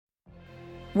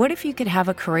What if you could have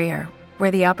a career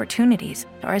where the opportunities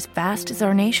are as vast as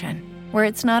our nation, where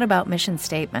it's not about mission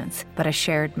statements, but a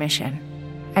shared mission?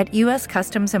 At U.S.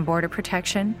 Customs and Border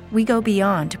Protection, we go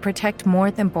beyond to protect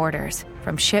more than borders.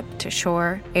 From ship to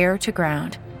shore, air to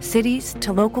ground, cities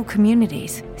to local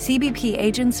communities, CBP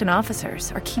agents and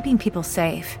officers are keeping people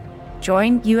safe.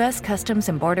 Join U.S. Customs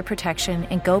and Border Protection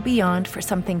and go beyond for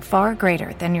something far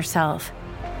greater than yourself.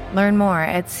 Learn more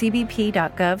at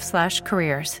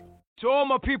cbp.gov/careers. To all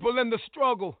my people in the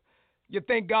struggle, you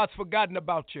think God's forgotten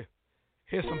about you.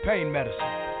 Here's some pain medicine.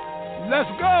 Let's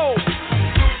go!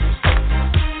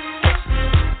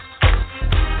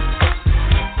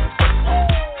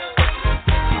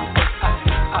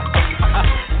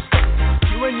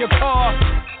 You in your car,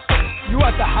 you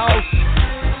at the house,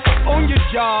 on your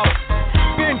job,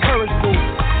 be encouraged, boo.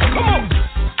 Come on!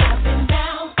 I've been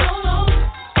down so long,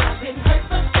 I've been hurt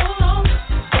for so long.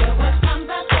 There were times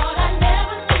I thought I'd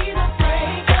never see the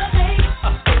break of day.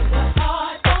 It was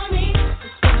hard for me to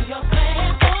see your plan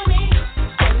for me,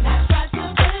 and I tried to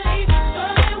believe,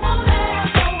 sure it won't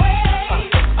last away.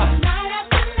 Night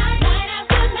after night, night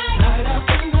after night, night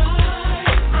after night,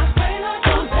 I pray Lord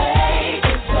don't take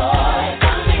it joy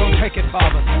from me. Don't take it,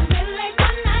 Father.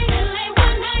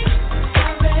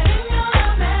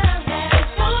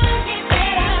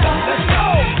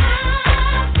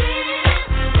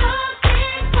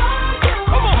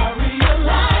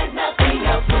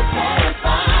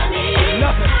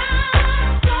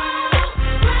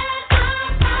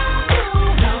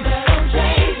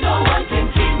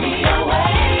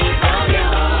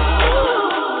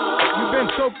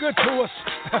 Good to us.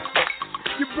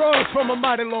 You brought us from a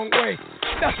mighty long way.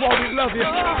 That's why we love you.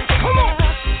 Come on.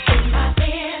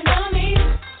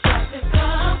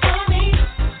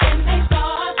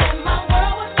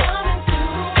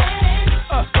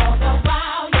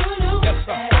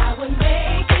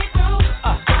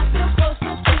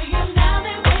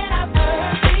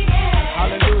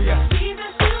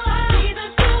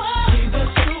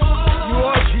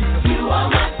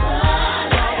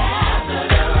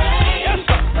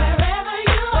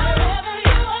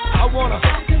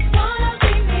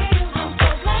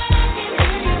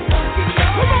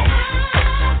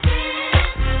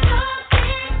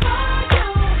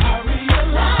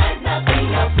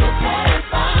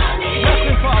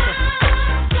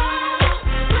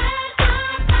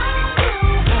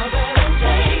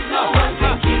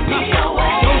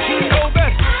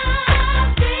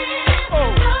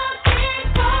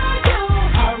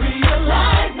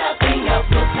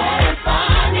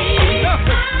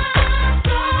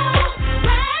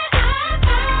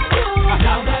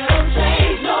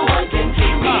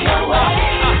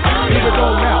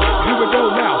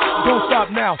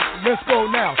 Let's go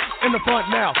now. In the front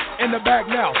now. In the back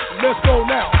now. Let's go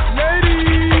now.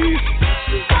 Ladies!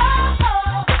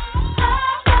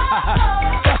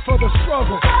 That's for the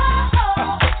struggle.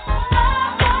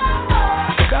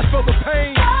 That's for the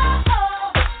pain.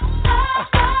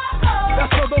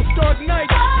 That's for those dark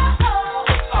nights.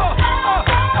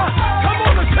 Come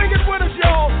on and sing it with us,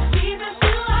 y'all. Jesus,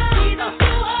 you are. Jesus,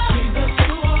 you are. Jesus,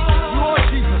 you are. You are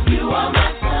Jesus. You are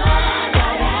my son.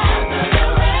 Right after the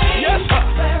rain. Yes, sir.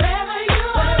 Wherever you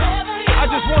are. I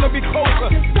just want to be closer.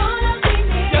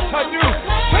 Yes, I do.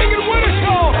 Sing it with us,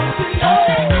 y'all.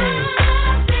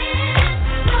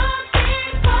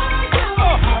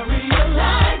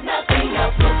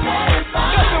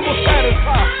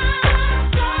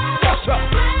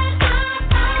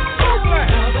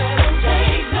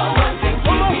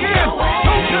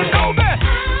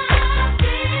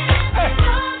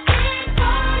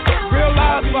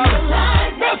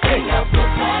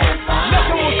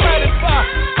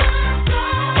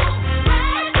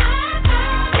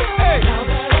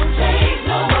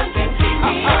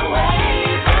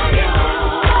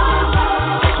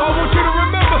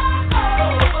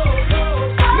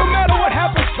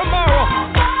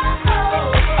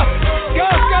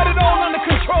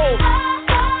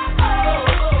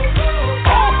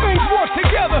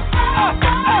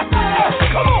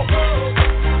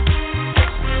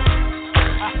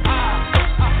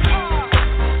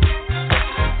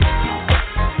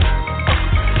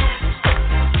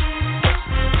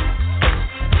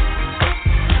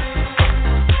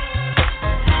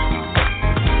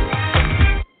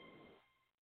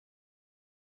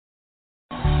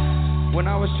 When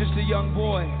I was just a young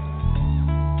boy,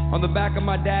 on the back of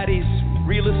my daddy's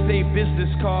real estate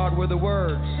business card were the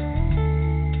words,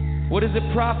 "What does it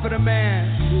profit a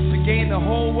man to gain the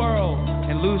whole world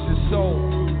and lose his soul?"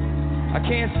 I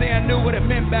can't say I knew what it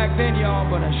meant back then, y'all,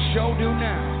 but I sure do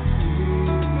now.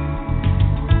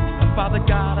 Father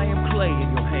God, I am clay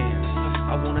in your hands.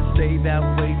 I wanna stay that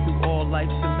way through all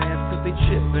life's demands, cause they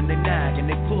chip and they nag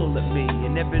and they pull at me,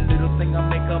 and every little thing I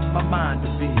make up my mind to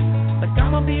be. Like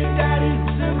I'ma be a daddy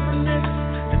who's in the mix,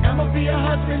 and I'ma be a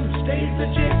husband who stays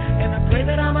legit, and I pray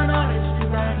that I'm an artist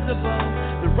who rises above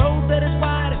the road that is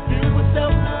wide and filled with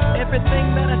self.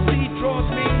 Everything that I see draws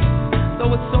me,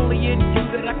 though it's only in you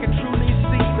that I can truly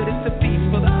see that it's a feast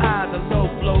for the eyes, a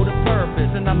low blow to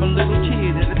purpose, and I'm a little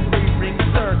kid in a 3-ring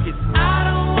circus.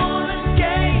 I don't wanna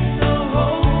gain the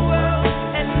whole world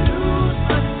and lose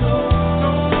my soul.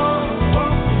 Don't wanna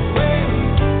walk away.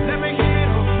 Let me hear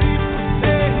those people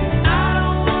say, I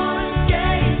don't wanna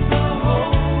gain the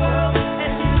whole world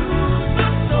and lose my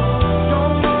soul.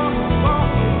 Don't wanna walk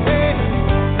away.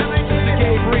 Let me hear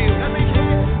Gabriel. Let me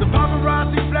hear the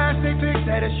paparazzi flash they pics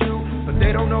at you, but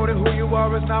they don't know that who you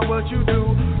are is not what you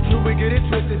do. True, we get it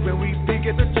twisted when we speak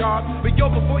at the chart. But yo,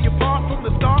 before you part from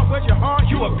the start, where's your heart?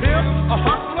 You a pimp, a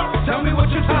hustler? Tell me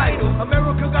what's your title.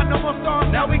 America got no more stars,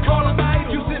 now we call them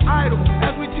idols. You sit idle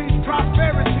as we teach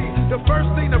prosperity. The first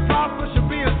thing to prosper should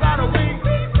be inside a wing.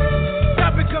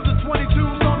 Not because the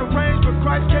 22's on the range, but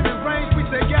Christ came in range. We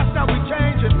say yes, now we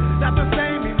change it. Not the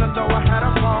same, even though I had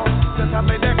a fall. Since I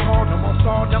made that call, no more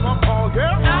Saul, no more Paul,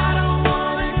 yeah. I don't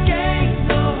wanna gain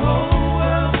the whole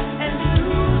world and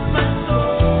lose my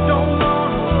soul. Don't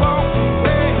wanna walk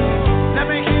away. Let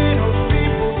me hear those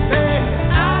people say,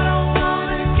 I don't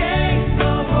wanna gain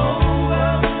the whole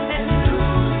world and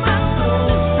lose my soul.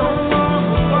 Don't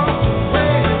wanna walk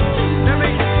away. Let me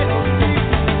hear those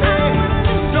people say,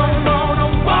 don't wanna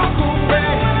walk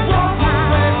away. Walk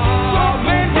away. Walk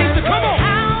away. Come on.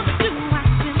 How do I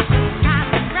feel?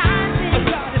 I'm rising.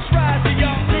 God is rising,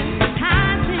 y'all.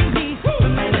 Hypnotizing me from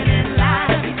living in light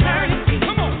of eternity.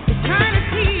 Come on.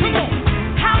 Eternity. Come on.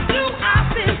 How do I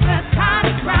feel? The tide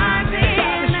is rising. The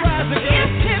tide is rising.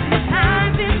 It's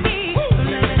hypnotizing me from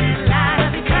living in light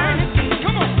of eternity.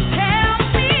 Come on. Tell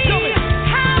me,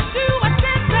 how do I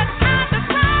sense the tide is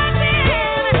rising?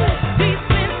 He's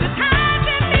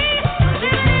hypnotizing me from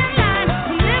living in light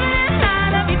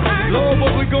of eternity. Lord,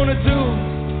 what we gonna do?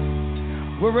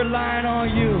 We're relying on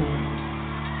you.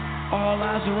 All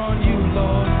eyes are on you,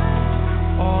 Lord.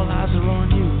 All eyes are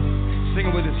on you. Sing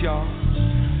it with us, y'all.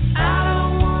 I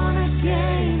don't wanna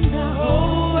gain the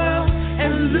whole world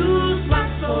and lose my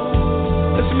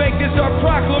soul. Let's make this our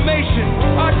proclamation,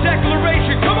 our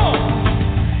declaration. Come on.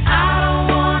 I don't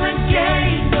wanna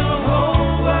gain the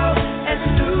whole world and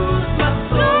lose my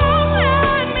soul. Don't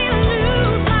let me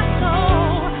lose my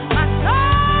soul, my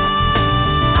soul.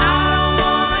 I don't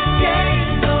wanna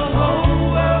gain the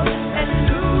whole world and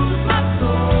lose my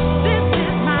soul. This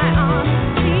is my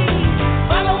honesty.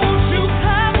 Father, won't you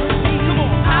Cover me. Come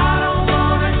on. I don't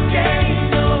wanna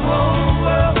gain the whole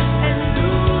world and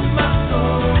lose my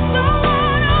soul. I don't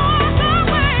wanna walk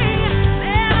away.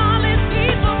 Let all these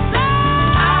people say,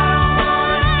 I don't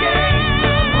wanna gain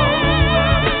the whole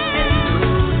world and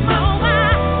lose my soul.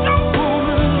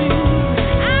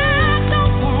 I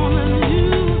don't wanna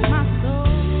lose my soul.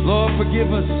 Lord, forgive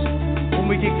us when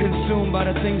we get consumed by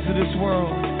the things of this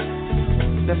world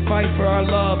that fight for our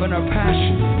love and our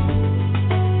passion.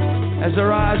 As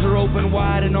our eyes are open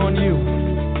wide and on you,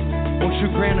 won't you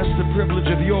grant us the privilege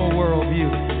of your worldview?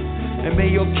 And may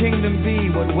your kingdom be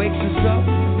what wakes us up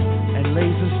and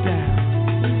lays us down.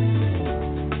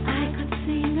 I could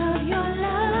sing of your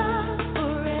love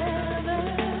forever.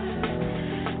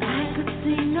 I could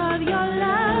sing of your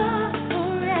love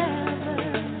forever.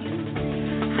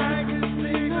 I could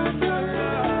sing of your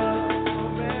love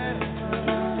forever.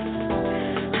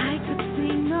 I could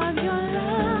sing of your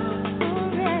love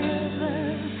forever.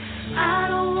 I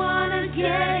don't wanna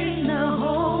gain the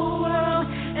whole world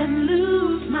and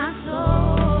lose my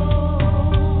soul.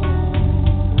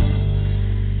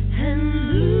 And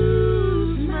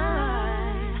lose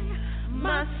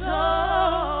my soul.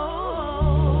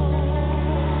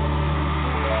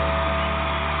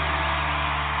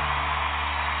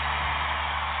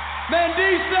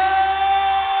 Mandisa!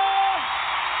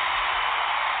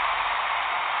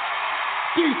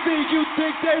 DC, you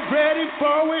think they ready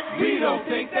for it? We don't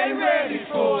think they ready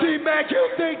for it. T-Mac, you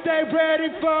think they ready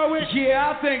for it?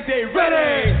 Yeah, I think they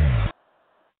ready.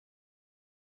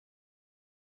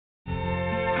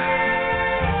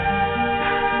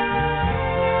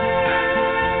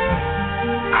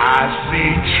 I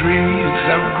see trees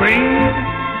of green,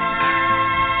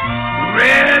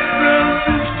 red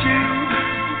roses too.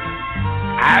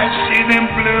 I see them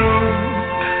bloom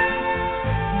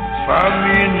for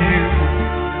me and you.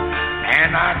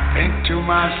 And I think to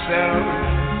myself,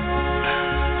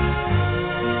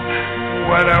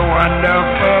 what a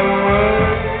wonderful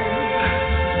world.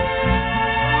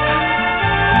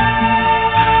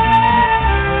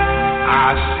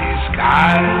 see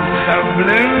skies of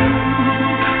blue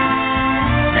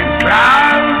and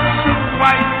clouds of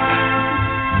white,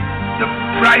 the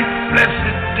bright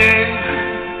blessed day,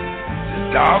 the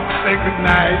dark sacred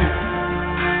night,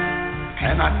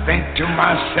 and I think to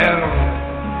myself,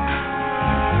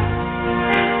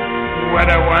 what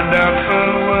a wonderful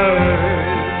world.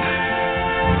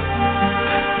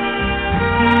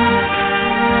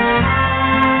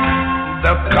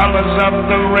 The colors of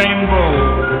the rainbow,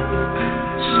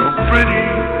 so pretty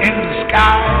in the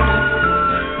sky,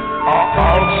 are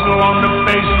also on the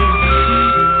faces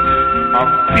of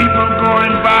people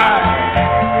going by.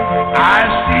 I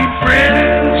see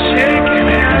friends shaking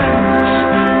hands,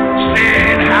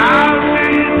 saying, how do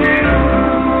you do?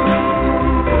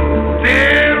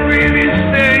 They're really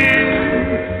saying,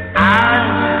 I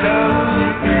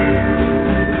love you.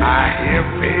 I hear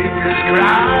babies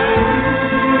cry,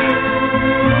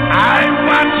 I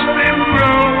watch them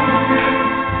grow,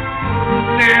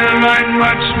 they'll learn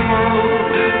much more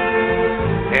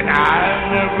than I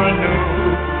never knew.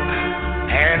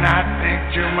 And I think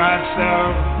to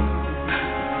myself,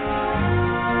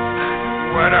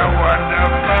 what a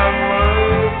wonderful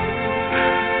world.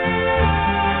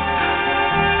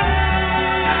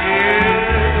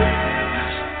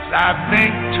 Yes, I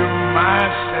think to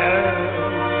myself,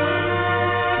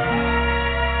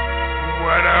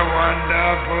 what a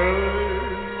wonderful world.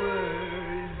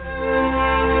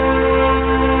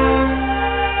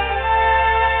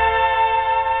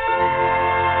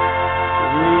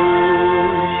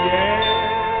 Ooh, yeah.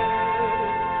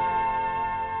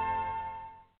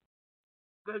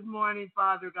 Good morning,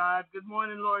 Father God. Good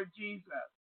morning, Lord Jesus.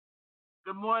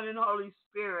 Good morning, Holy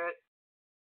Spirit.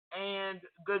 And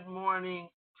good morning,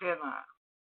 Tena.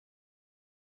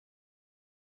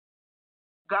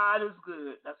 God is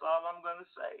good. That's all I'm going to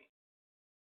say.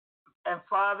 And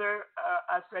Father,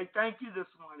 I say thank you this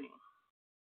morning.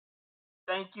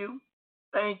 Thank you,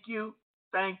 thank you,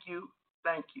 thank you,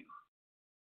 thank you.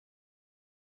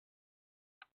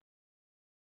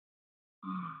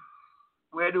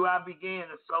 Where do I begin?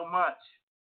 There's so much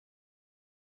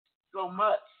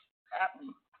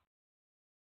happening.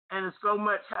 And there's so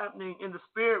much happening in the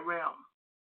spirit realm.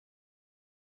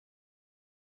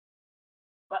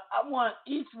 But I want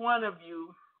each one of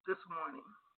you this morning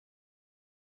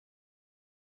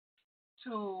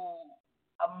to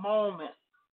a moment,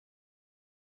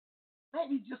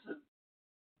 maybe just a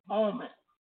moment,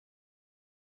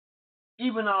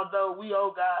 even although we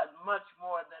owe God much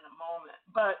more than a moment.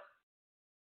 But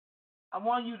I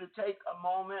want you to take a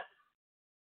moment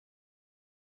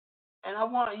and I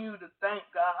want you to thank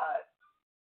God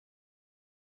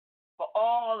for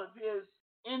all of his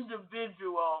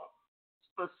individual,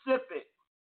 specific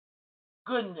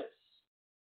goodness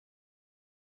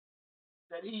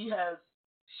that he has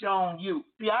shown you.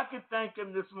 See, I could thank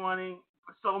him this morning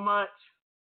for so much.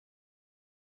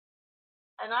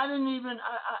 And I didn't even,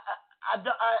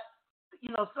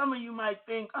 some of you might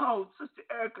think, oh, Sister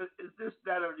Erica is this,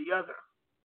 that, or the other.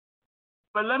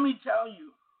 But let me tell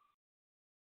you,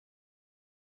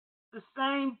 the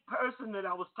same person that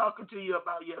I was talking to you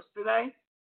about yesterday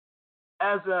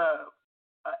as a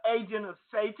agent of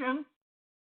Satan,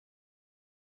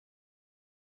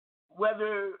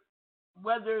 whether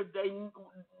they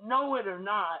know it or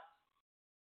not,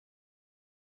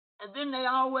 and then they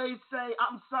always say,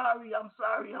 I'm sorry, I'm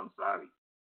sorry, I'm sorry.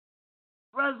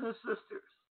 Brothers and sisters,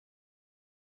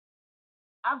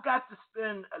 I've got to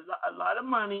spend a lot of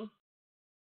money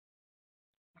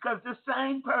because the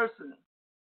same person,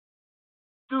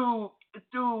 through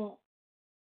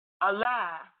a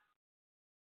lie,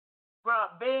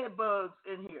 brought bed bugs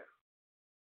in here.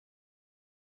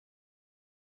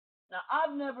 Now,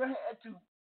 I've never had to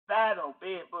battle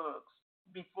bed bugs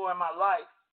before in my life,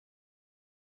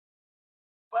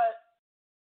 but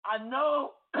I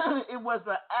know it was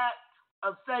an act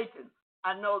of Satan.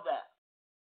 I know that.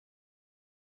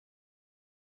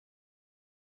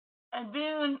 And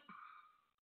then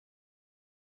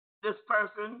this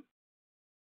person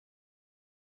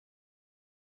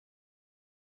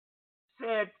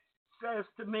says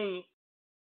to me,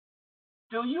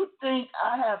 do you think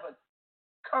I have a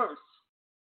curse?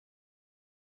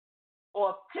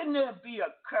 Or can there be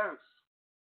a curse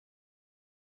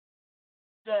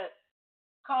that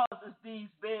causes these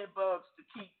bed bugs to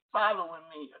keep following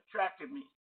me, attracting me?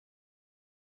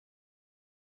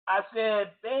 I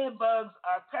said, bed bugs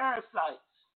are parasites.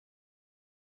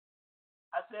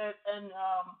 I said, and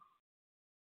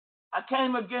I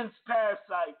came against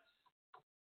parasites.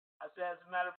 I said, as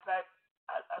a matter of fact,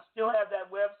 I still have that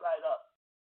website up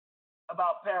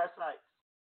about parasites.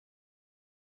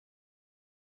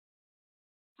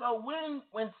 So when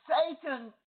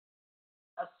Satan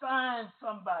assigns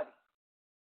somebody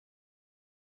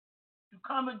to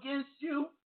come against you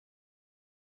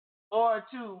or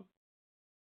to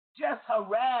just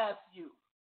harass you,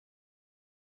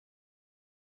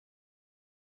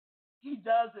 he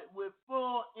does it with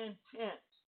full intent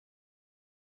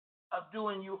of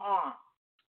doing you harm.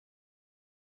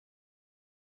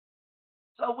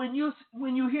 So when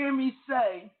you hear me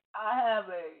say I have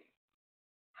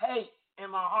a hate in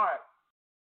my heart,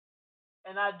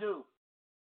 and I do,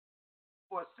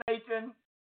 for Satan,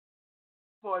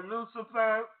 for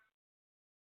Lucifer,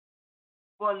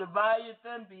 for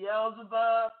Leviathan,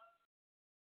 Beelzebub,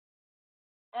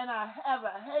 and I have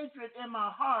a hatred in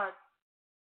my heart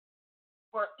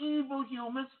for evil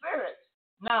human spirits.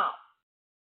 Now,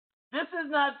 this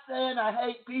is not saying I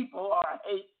hate people or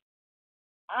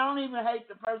I don't even hate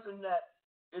the person that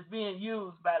is being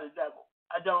used by the devil.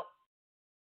 I don't.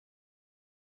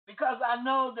 Because I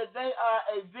know that they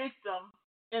are a victim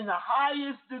in the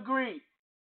highest degree.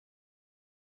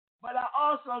 But I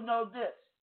also know this.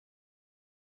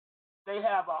 They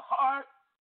have a heart,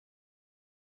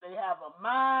 they have a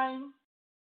mind,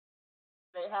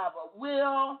 they have a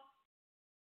will,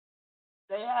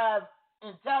 they have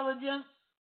intelligence,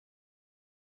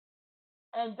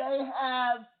 and they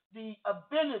have the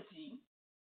ability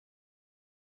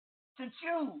to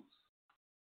choose.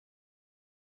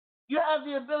 You have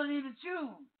the ability to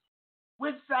choose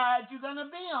which side you're going to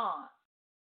be on.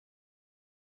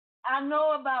 I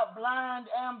know about blind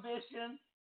ambition,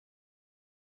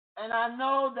 and I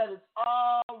know that it's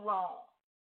all wrong.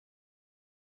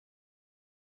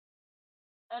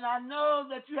 And I know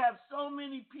that you have so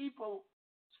many people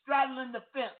straddling the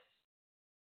fence.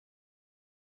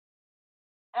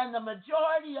 And the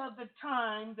majority of the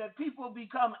time that people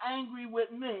become angry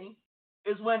with me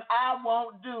is when I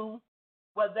won't do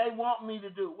what they want me to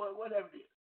do, whatever it is.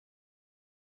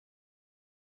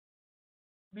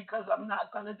 Because I'm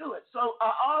not going to do it. So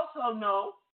I also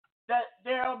know that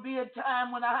there will be a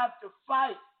time when I have to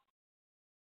fight.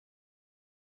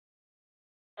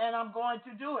 And I'm going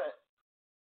to do it.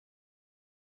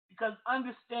 Because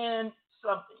understand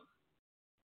something.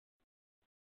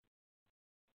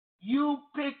 You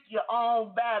pick your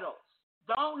own battles.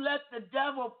 Don't let the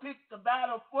devil pick the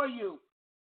battle for you.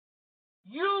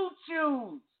 You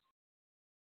choose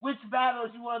which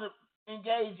battles you want to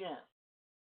engage in.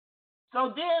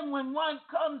 So then when one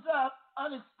comes up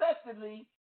unexpectedly,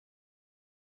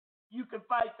 you can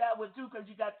fight that one too because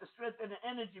you got the strength and the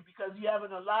energy because you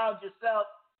haven't allowed yourself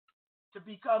to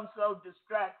become so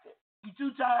distracted. You're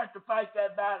too tired to fight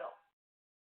that battle.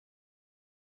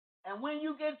 And when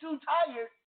you get too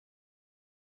tired,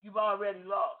 you've already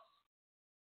lost.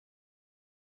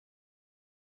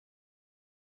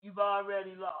 You've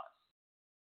already lost.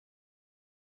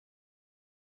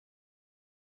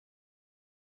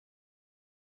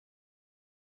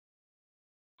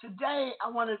 Today, I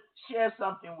want to share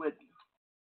something with you.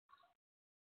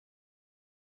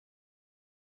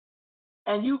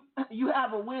 And you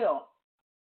have a will.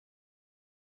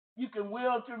 You can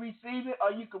will to receive it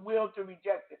or you can will to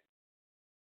reject it.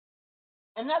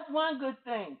 And that's one good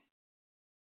thing.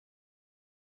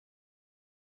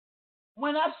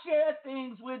 When I share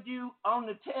things with you on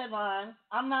the TED line,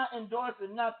 I'm not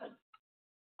endorsing nothing.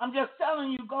 I'm just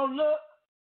telling you, go look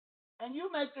and you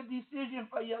make a decision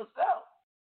for yourself.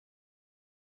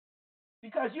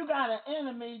 Because you got an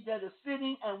enemy that is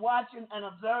sitting and watching and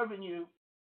observing you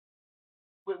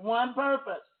with one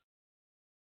purpose.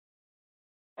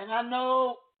 And I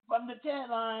know from the TED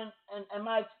line and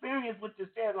my experience with this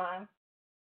TED line,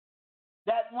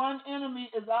 that one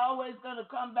enemy is always going to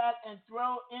come back and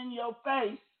throw in your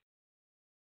face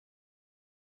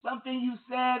something you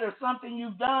said or something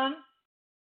you've done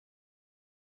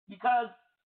because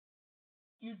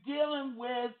you're dealing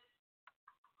with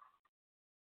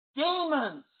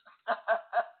demons.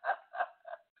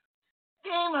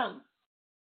 Demons.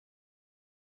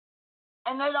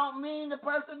 And they don't mean the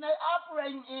person they're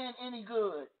operating in any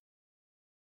good.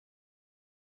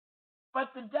 But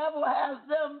the devil has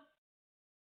them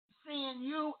seeing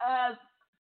you as,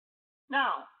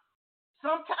 now,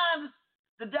 sometimes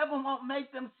the devil won't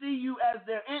make them see you as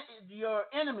your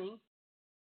enemy,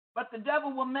 but the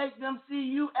devil will make them see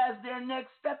you as their next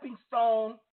stepping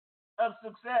stone of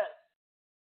success.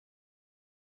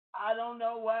 I don't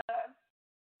know why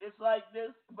it's like this,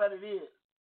 but it is.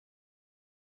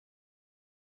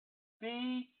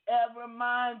 Be ever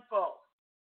mindful.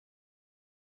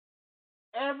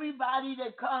 Everybody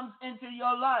that comes into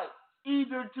your life,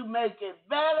 either to make it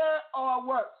better or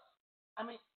worse. I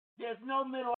mean, there's no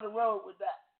middle of the road with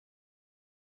that.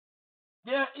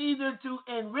 They're either to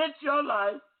enrich your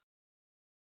life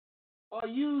or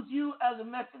use you as a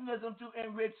mechanism to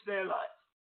enrich their life.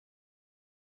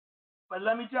 But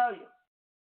let me tell you,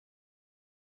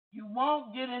 you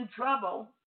won't get in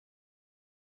trouble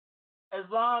as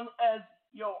long as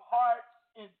your heart's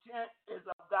intent is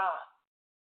of God.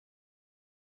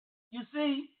 You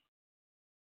see,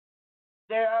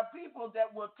 there are people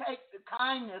that will take the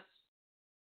kindness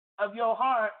of your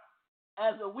heart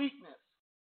as a weakness.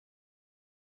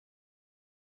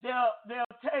 They'll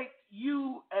take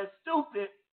you as stupid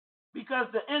because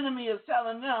the enemy is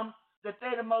telling them that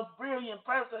they're the most brilliant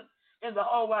person in the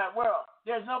whole wide world.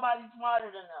 There's nobody smarter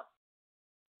than them.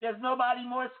 There's nobody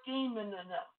more scheming than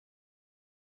them.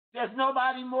 There's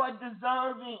nobody more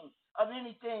deserving of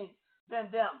anything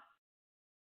than them.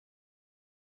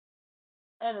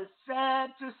 And it's sad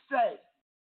to say,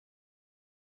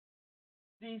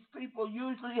 these people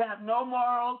usually have no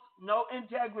morals, no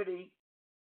integrity,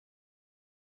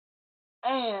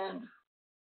 and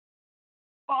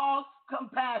false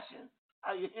compassion.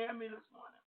 Are you hearing me this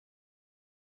morning?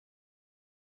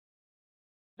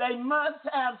 They must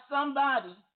have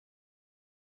somebody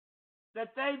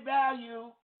that they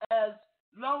value as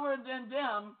lower than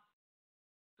them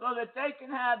so that they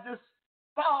can have this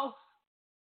false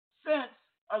sense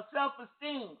of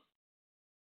self-esteem,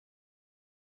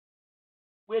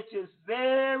 which is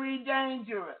very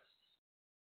dangerous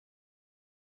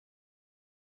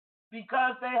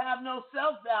because they have no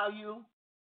self-value.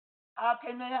 How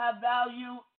can they have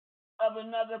value of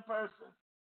another person?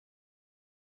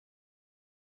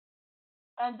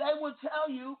 And they will tell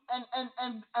you and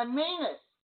mean it.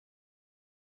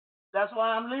 That's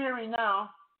why I'm leery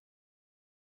now.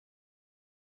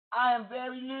 I am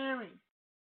very leery.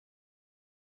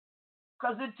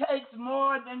 Because it takes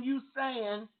more than you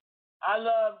saying, I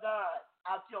love God,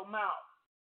 out your mouth.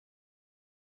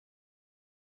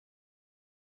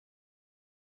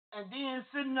 And then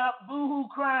sitting up boo-hoo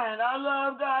crying, I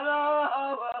love God,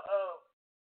 oh.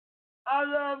 I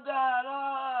love God,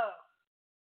 oh.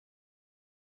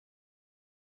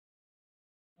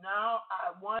 Now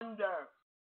I wonder.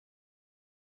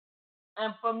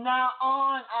 And from now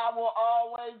on, I will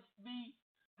always be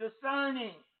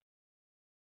discerning.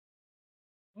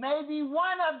 Maybe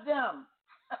one of them.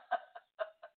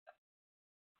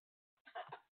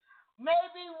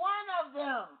 Maybe one of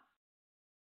them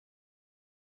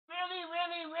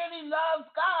really loves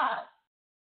God.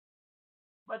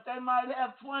 But they might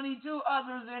have 22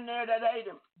 others in there that hate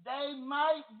him. They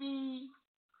might be,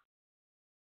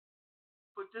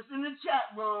 put this in the chat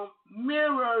room,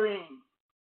 mirroring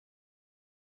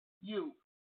you.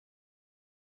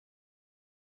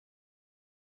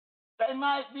 They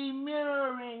might be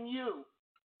mirroring you.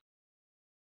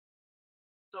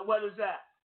 So what is that?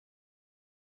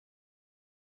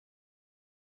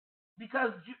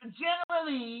 Because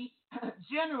generally,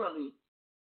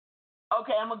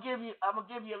 okay, I'm gonna give you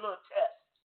a little test.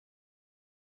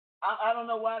 I don't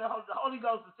know why the Holy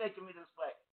Ghost is taking me this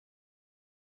way.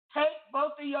 Take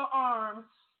both of your arms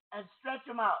and stretch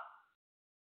them out.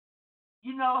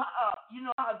 You know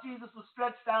how Jesus was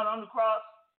stretched out on the cross,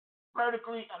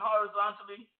 vertically and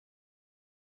horizontally.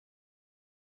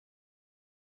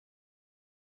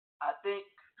 I think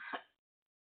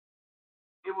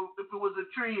if it was a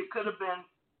tree, it could have been.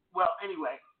 Well,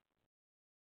 anyway,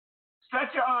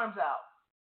 stretch your arms out.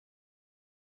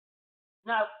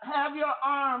 Now, have your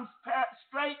arms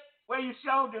straight where your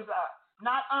shoulders are.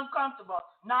 Not uncomfortable,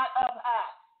 not up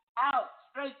high. Out,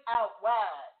 straight out,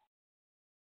 wide.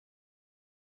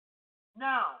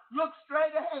 Now, look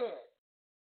straight ahead.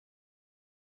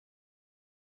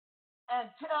 And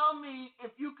tell me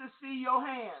if you can see your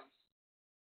hands.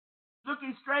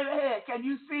 Looking straight ahead, can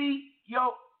you see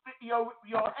your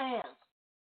hands?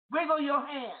 Wiggle your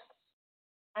hands.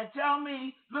 And tell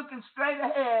me, looking straight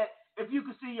ahead, if you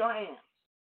can see your hands.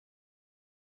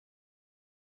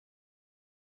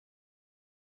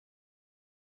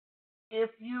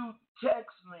 If you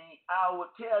text me, I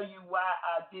will tell you why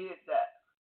I did that.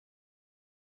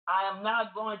 I am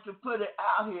not going to put it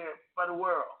out here for the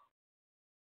world.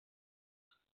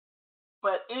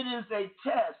 But it is a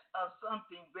test of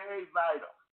something very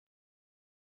vital.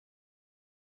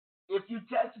 If you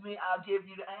text me, I'll give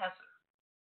you the answer.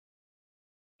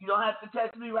 You don't have to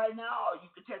text me right now, or you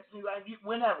can text me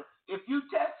whenever. If you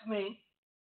text me,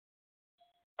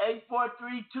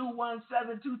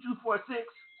 843-217-2246,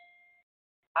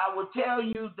 I will tell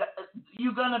you that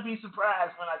you're going to be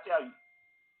surprised when I tell you.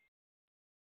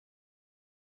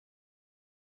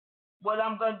 What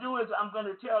I'm going to do is I'm going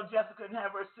to tell Jessica and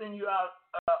have her send you out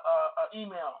an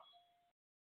email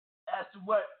as to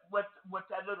what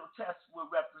that little test will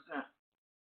represent.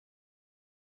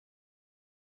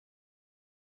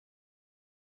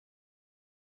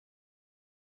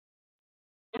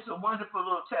 a wonderful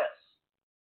little test.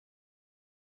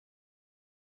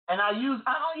 And I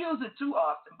don't use it too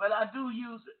often, but I do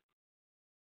use it.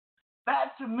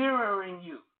 Back to mirroring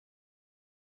you.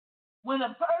 When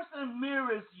a person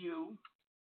mirrors you,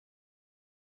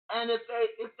 and if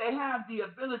they have the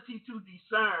ability to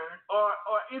discern, or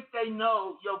if they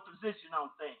know your position on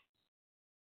things,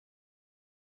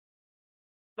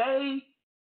 they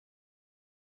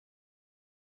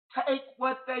take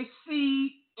what they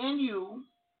see in you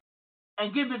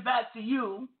and give it back to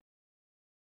you,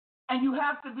 and you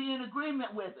have to be in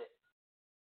agreement with it.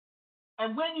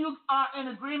 And when you are in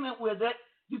agreement with it,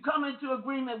 you come into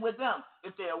agreement with them.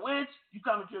 If they're a witch, you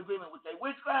come into agreement with their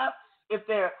witchcraft. If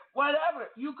they're whatever,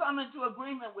 you come into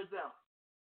agreement with them.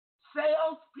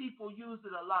 Salespeople use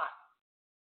it a lot.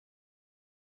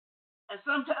 And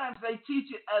sometimes they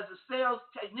teach it as a sales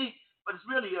technique, but it's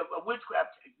really a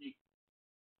witchcraft technique.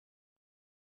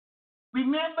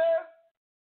 Remember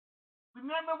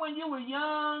when you were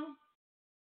young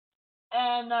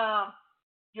and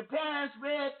your parents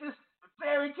read this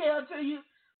fairy tale to you?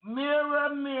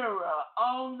 Mirror, mirror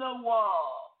on the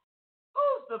wall,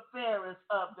 who's the fairest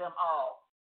of them all?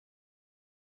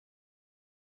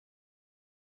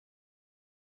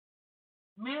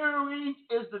 Mirroring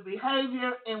is the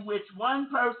behavior in which one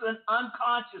person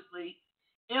unconsciously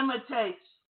imitates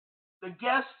the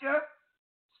gesture,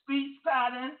 speech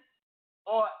pattern,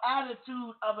 or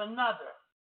attitude of another.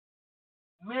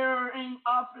 Mirroring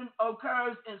often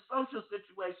occurs in social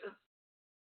situations,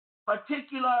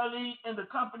 particularly in the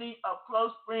company of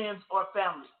close friends or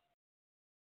family.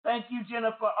 Thank you,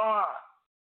 Jennifer R.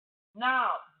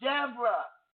 Now, Deborah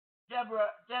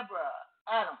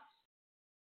Adams.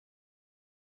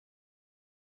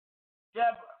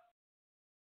 Deborah,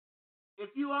 if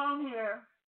you on here,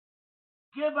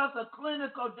 give us a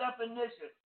clinical definition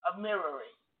of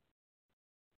mirroring,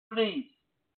 please.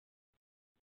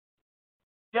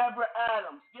 Deborah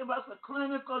Adams, give us a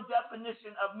clinical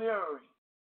definition of mirroring,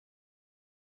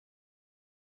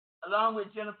 along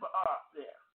with Jennifer R.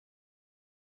 there.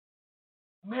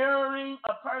 Mirroring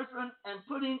a person and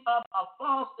putting up a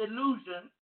false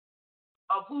illusion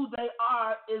of who they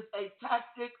are is a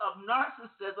tactic of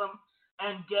narcissism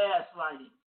and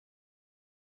gaslighting.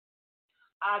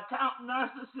 I count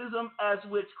narcissism as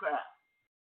witchcraft.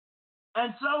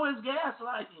 And so is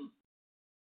gaslighting.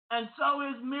 And so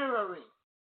is mirroring.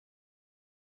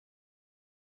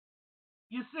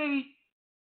 You see,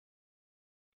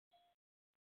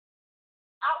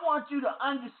 I want you to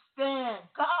understand,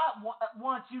 God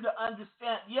wants you to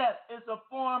understand, yes, it's a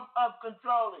form of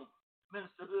controlling,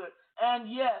 Minister Hood.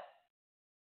 And yes,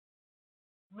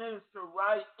 Minister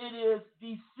Wright, it is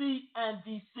deceit and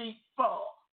deceitful.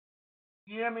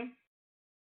 You hear me?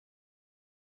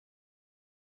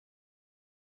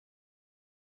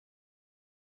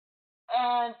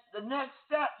 And the next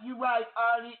step you write,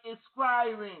 Arlie, is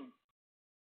scrying.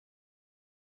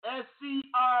 Scrying,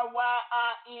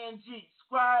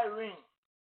 scrying.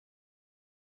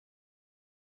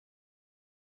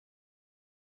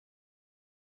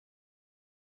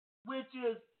 Which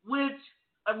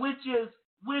is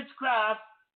witchcraft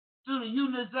through the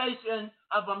utilization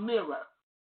of a mirror.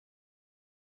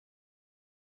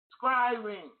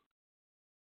 Scrying.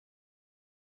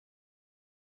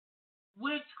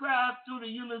 Witchcraft through the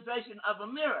utilization of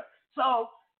a mirror. So,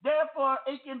 therefore,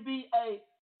 it can be a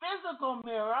physical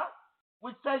mirror,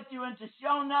 which takes you into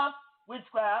show enough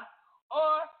witchcraft,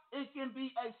 or it can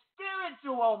be a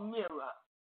spiritual mirror.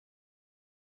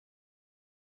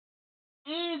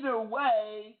 Either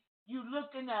way, you're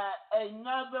looking at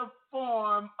another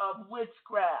form of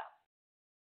witchcraft.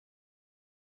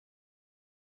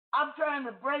 I'm trying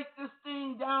to break this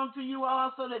thing down to you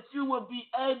all so that you will be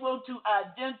able to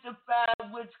identify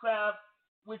witchcraft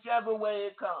whichever way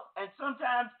it comes. And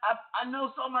sometimes I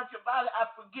know so much about it, I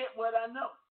forget what I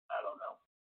know. I don't know.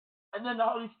 And then the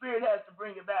Holy Spirit has to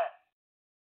bring it back.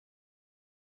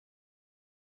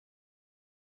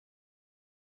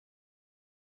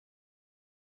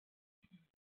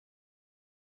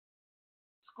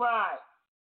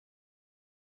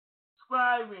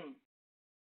 Scribing,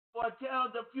 foretell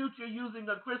the future using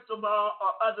a crystal ball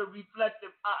or other reflective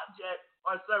object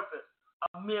or surface,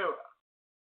 a mirror,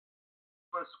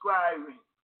 for scribing.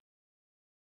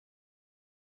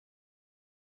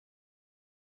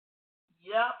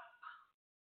 Yep.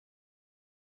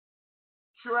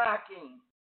 Tracking,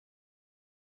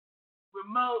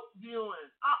 remote viewing,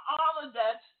 all of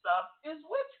that stuff is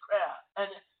witchcraft, and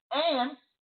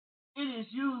it is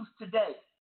used today.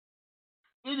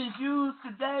 It is used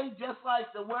today just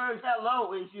like the word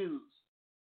hello is used.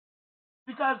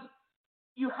 Because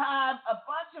you have a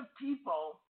bunch of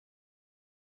people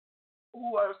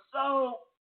who are so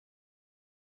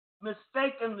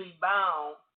mistakenly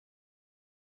bound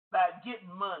by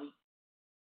getting money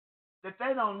that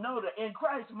they don't know that in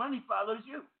Christ money follows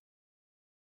you.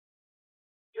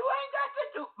 You ain't got to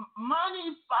do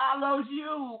money follows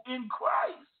you in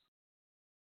Christ.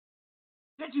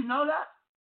 Did you know that?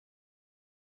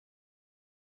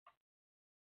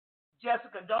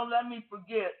 Jessica, don't let me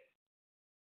forget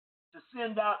to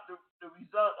send out the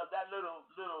result of that little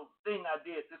thing I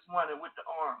did this morning with the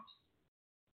arms.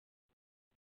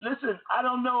 Listen, I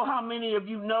don't know how many of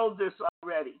you know this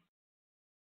already,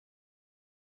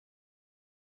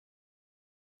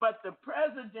 but the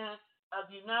President of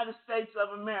the United States of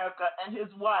America and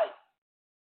his wife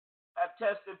have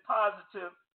tested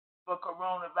positive for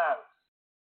coronavirus.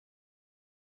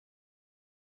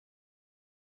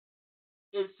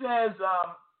 It says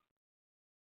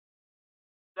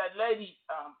that lady,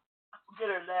 I forget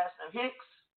her last name, Hicks,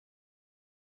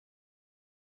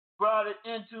 brought it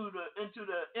into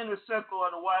the inner circle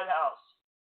of the White House.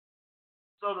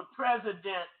 So the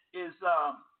president is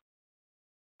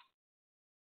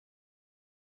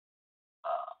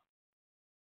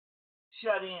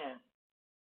shut in.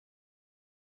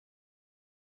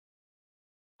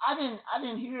 I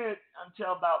didn't hear it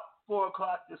until about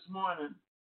 4:00 this morning.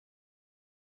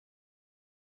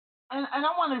 And I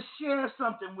want to share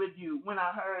something with you when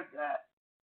I heard that.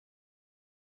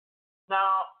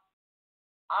 Now,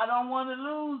 I don't want to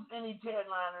lose any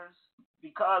headliners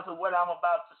because of what I'm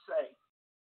about to say.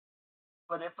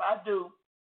 But if I do,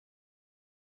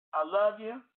 I love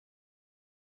you.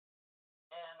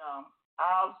 And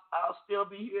I'll still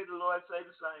be here. The Lord say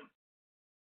the same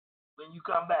when you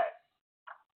come back.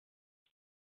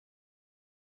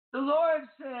 The Lord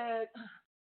said,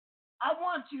 I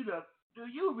want you to, do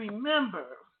you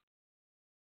remember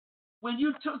when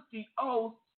you took the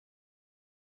oath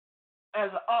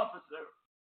as an officer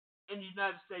in the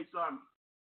United States Army?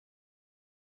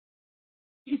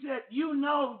 He said, you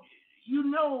know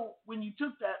when you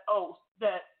took that oath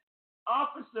that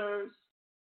officers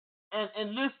and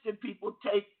enlisted people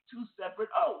take two separate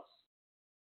oaths.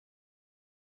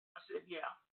 I said,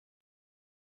 yeah.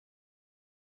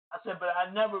 I said, but I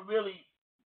never really,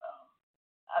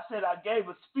 I said I gave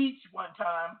a speech one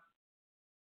time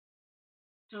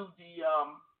to the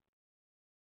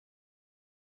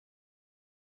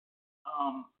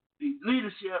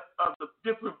leadership of the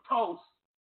different posts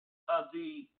of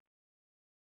the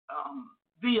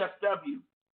VFW.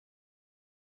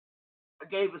 I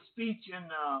gave a speech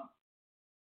in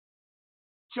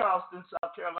Charleston,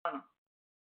 South Carolina.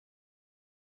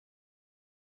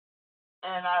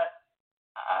 And I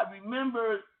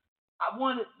remember, I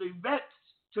wanted the vets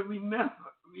to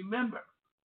remember.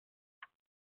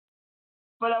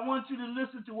 But I want you to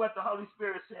listen to what the Holy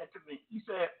Spirit said to me. He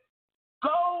said,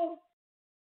 go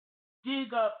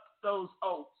dig up those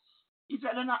oaths. He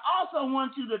said, and I also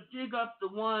want you to dig up the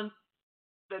ones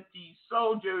that the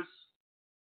soldiers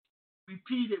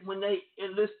repeated when they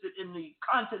enlisted in the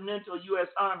Continental U.S.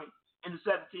 Army in the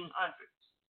 1700s.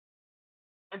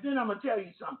 And then I'm going to tell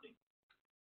you something.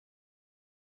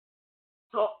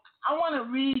 So I want to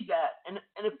read that, and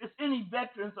if there's any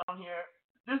veterans on here,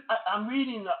 I'm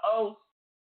reading the oath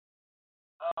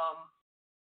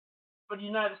for the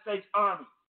United States Army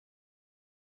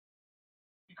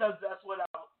because that's what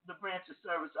the branch of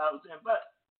service I was in.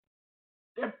 But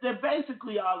they're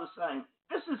basically all the same.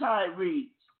 This is how it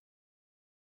reads.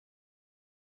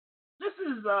 This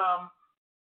is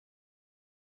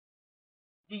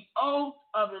the oath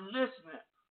of enlistment.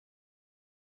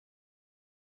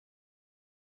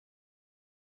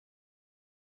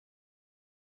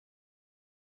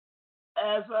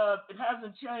 As of, it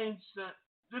hasn't changed since,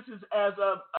 this is as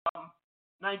of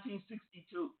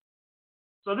 1962.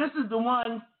 So this is the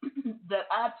one that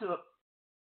I took,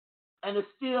 and it's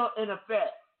still in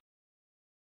effect.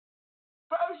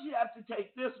 First, you have to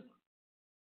take this one.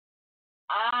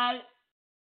 I,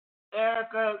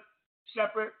 Erica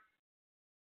Shepherd,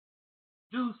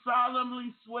 do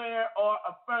solemnly swear or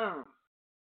affirm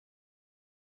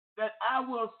that I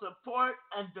will support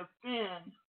and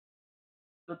defend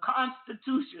the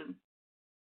Constitution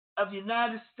of the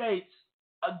United States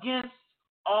against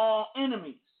all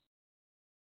enemies,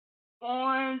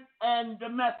 foreign and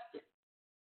domestic,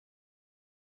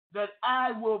 that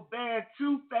I will bear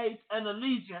true faith and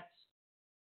allegiance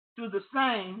to the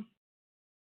same,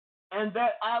 and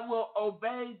that I will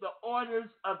obey the orders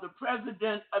of the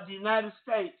President of the United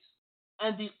States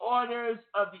and the orders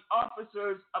of the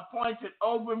officers appointed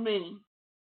over me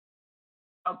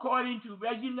according to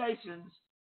regulations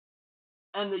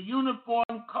and the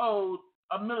Uniform Code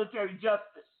of Military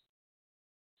Justice.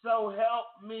 So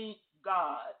help me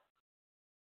God.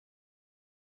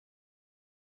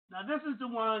 Now, this is the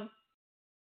one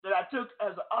that I took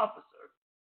as an officer.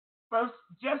 First,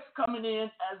 just coming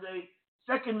in as a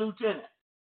second lieutenant.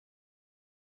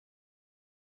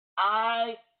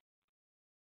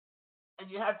 And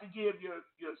you have to give your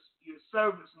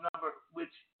service number,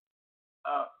 which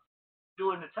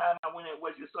during the time I went in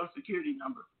was your Social Security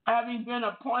number. Having been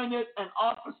appointed an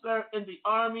officer in the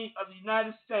Army of the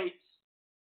United States,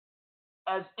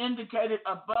 as indicated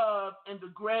above in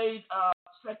the grade of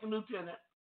second lieutenant,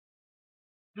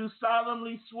 do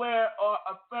solemnly swear or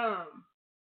affirm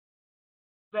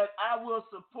that I will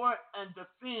support and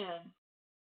defend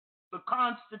the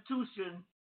Constitution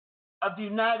of the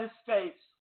United States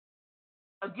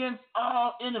against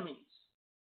all enemies,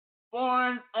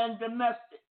 foreign and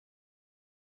domestic,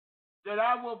 that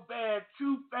I will bear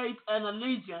true faith and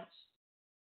allegiance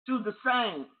to the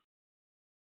same,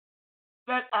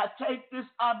 that I take this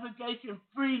obligation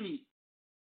freely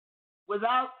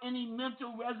without any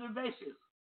mental reservations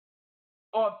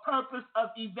or purpose of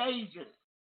evasion,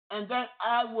 and that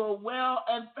I will well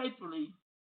and faithfully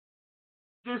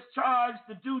discharge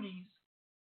the duties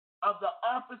of the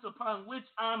office upon which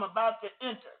I'm about to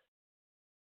enter.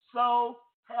 So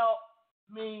help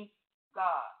me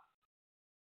God.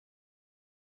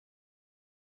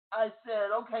 I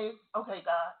said, okay,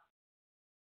 God.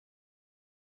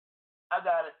 I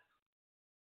got it.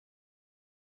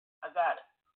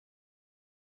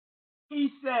 He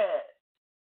said,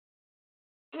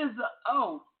 is the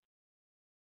oath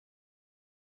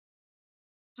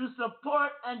to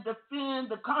support and defend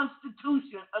the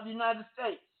Constitution of the United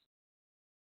States.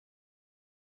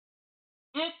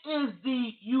 It is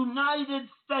the United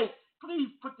States. Please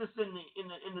put this in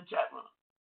the chat room.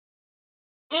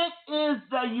 It is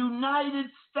the United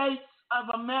States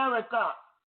of America,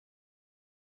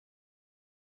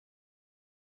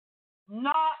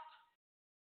 not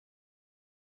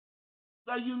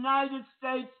the United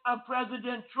States of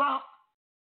President Trump.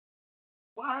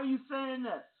 Why are you saying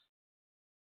this?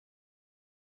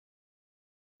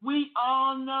 We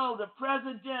all know the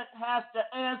president has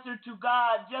to answer to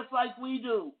God just like we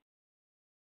do.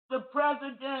 The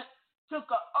president took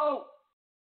an oath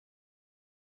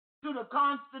to the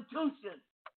Constitution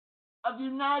of the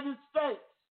United States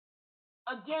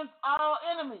against all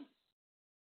enemies,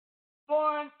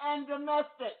 foreign and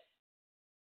domestic,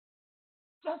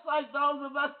 just like those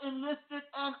of us enlisted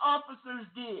and officers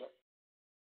did.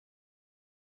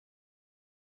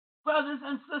 Brothers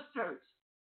and sisters,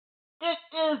 it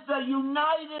is the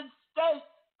United States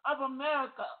of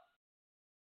America.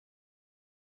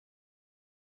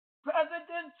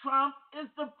 President Trump is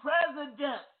the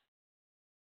president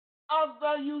of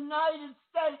the United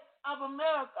States of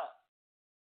America.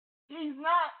 He's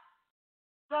not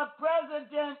the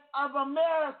president of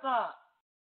America.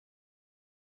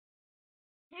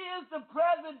 He is the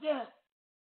president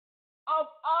of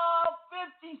all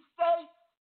 50 states,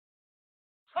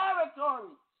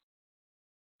 territories,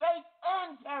 states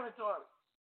and territories.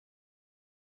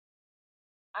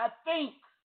 I think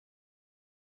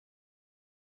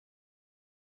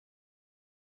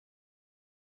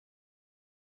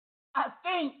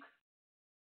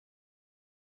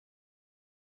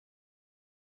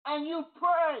and you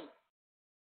pray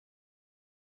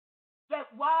that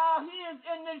while he is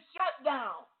in this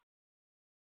shutdown,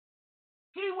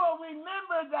 he will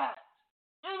remember that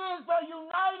it is the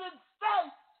United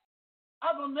States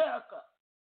of America.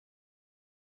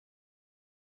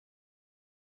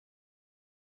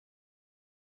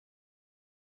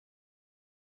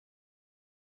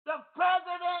 The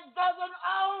president doesn't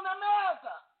own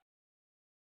America.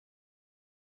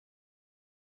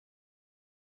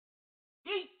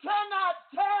 He cannot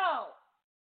tell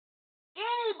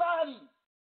anybody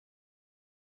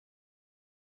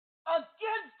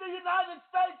against the United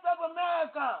States of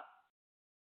America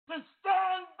to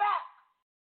stand back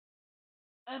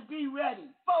and be ready.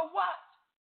 For what?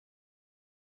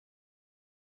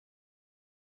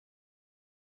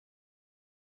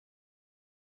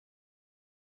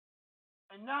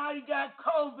 And now you got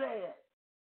COVID.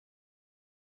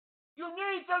 You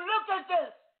need to look at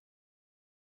this.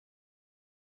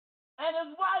 And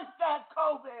his wife got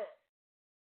COVID.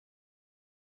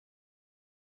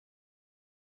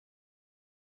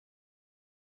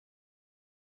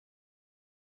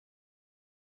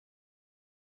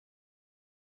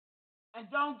 And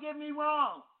don't get me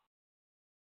wrong.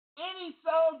 Any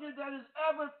soldier that has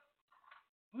ever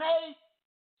made,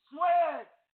 swear,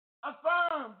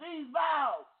 affirm these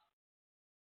vows,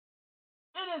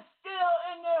 it is still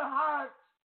in their hearts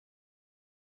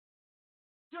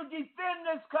to defend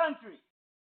this country.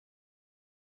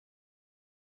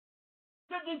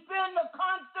 to defend the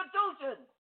Constitution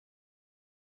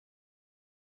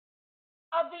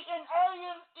of the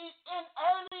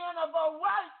inalienable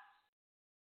rights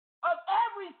of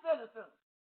every citizen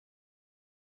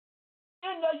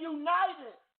in the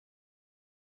United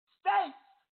States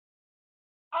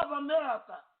of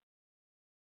America.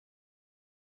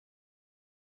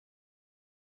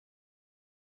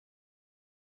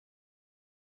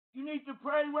 You need to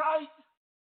pray right.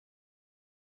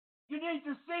 You need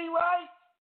to see right.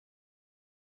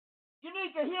 You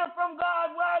need to hear from God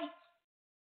right.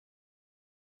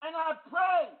 And I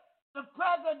pray the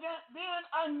president, being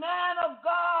a man of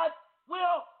God,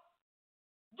 will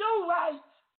do right.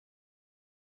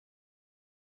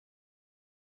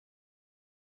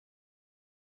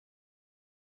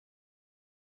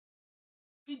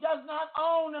 He does not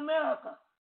own America.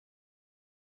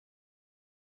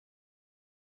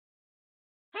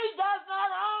 He does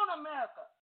not own America.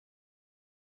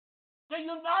 The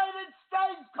United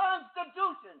States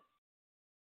Constitution,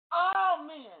 all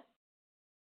men,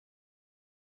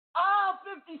 all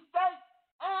 50 states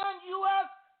and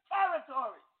U.S.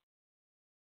 territories.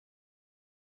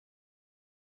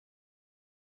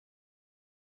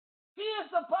 He is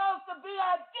supposed to be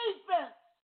our defense.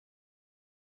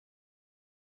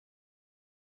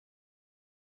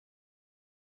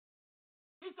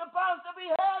 He's supposed to be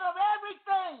head of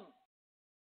everything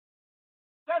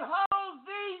that holds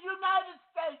these United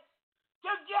States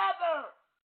together,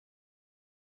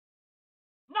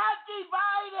 not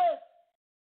divided.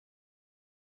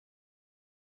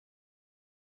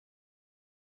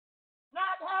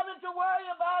 Not having to worry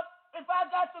about if I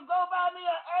got to go buy me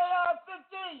an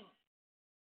AR-15.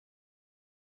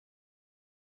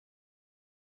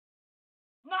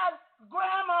 Not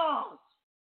grandmas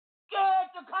scared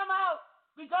to come out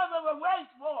because of a race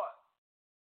war.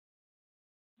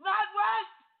 Not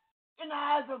right in the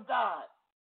eyes of God.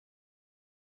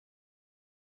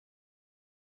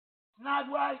 It's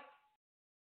not right.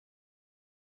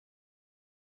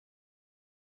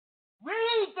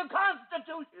 Read the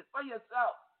Constitution for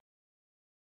yourself.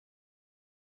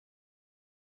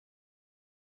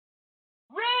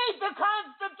 Read the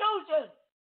Constitution.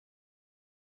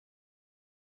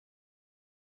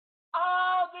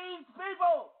 All these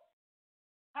people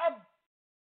have,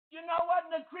 you know what,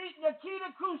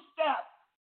 Nikita Khrushchev,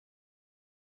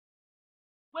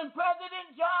 when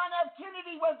President John F.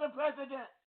 Kennedy was the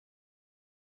president,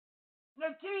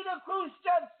 Nikita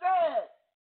Khrushchev said,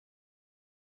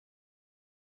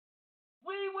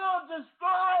 "We will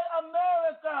destroy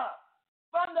America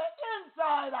from the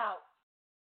inside out,"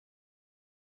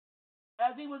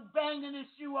 as he was banging his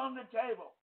shoe on the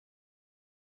table.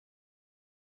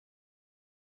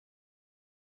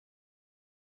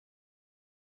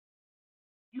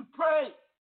 You pray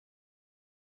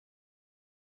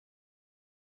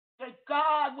that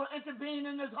God will intervene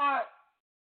in his heart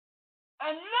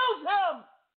and loose him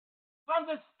from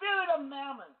the spirit of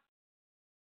mammon.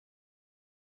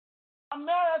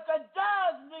 America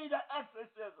does need an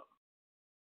exorcism.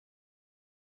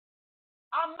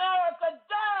 America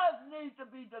does need to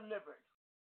be delivered.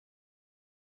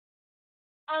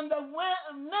 And the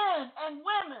men and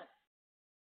women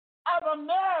of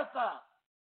America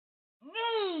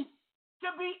need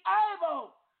to be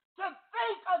able to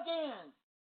think again,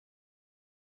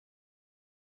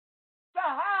 to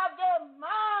have their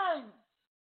minds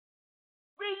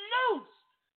re-loosed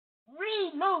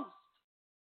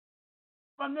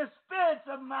from the spirits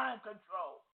of mind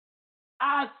control.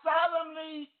 I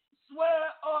solemnly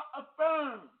swear or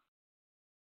affirm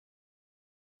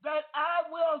that I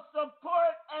will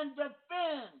support and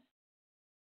defend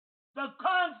the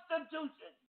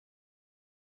Constitution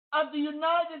of the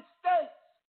United States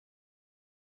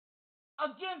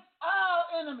against all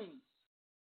enemies,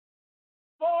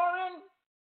 foreign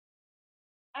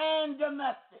and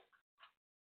domestic.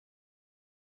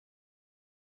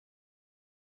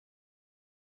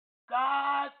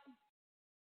 God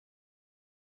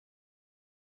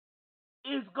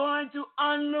is going to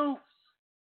unloose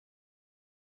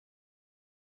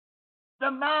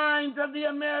the minds of the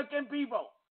American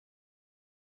people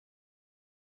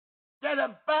that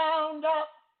are bound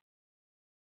up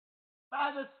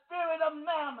by the spirit of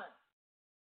mammon.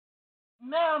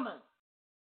 Mammon,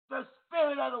 the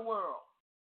spirit of the world.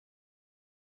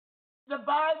 The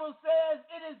Bible says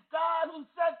it is God who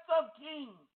sets up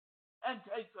kings and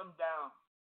takes them down.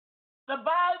 The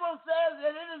Bible says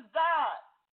that it is God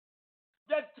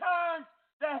that turns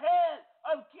the head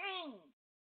of kings.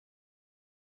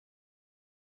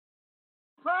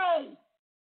 Pray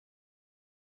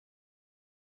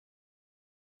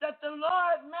that the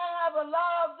Lord may have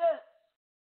allowed this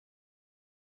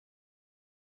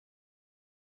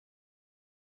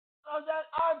so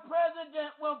that our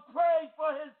president will pray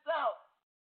for himself,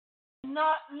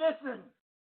 not listen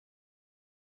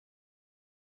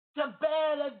to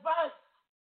bad advice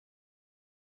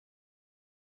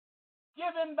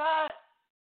given by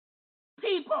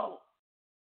people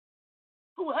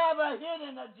who have a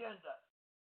hidden agenda.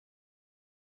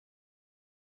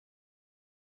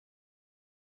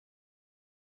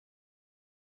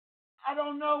 I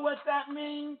don't know what that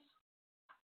means.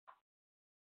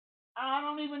 I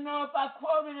don't even know if I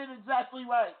quoted it exactly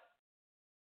right.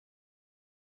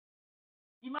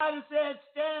 You might have said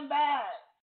stand by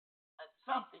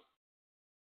something.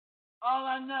 All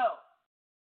I know.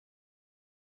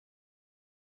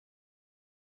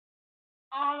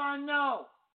 All I know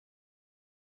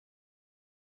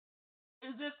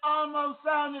is it almost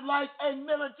sounded like a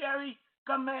military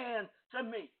command to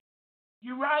me.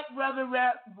 You right, Brother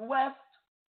West?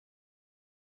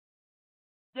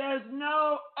 There's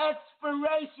no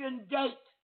expiration date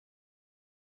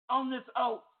on this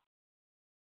oath.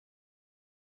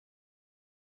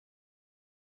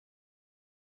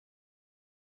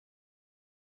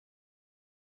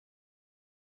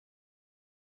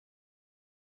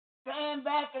 Stand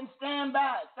back and stand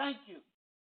by. Thank you.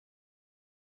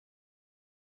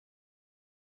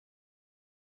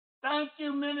 Thank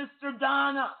you, Minister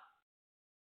Donna.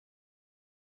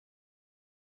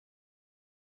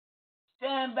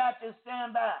 Stand back and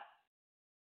stand by.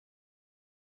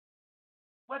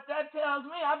 What that tells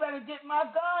me, I better get my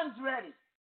guns ready.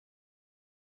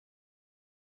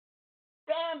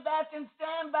 Stand back and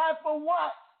stand by for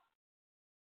what?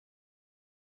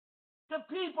 The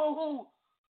people who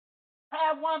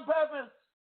have one purpose.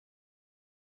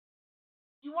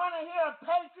 You want to hear a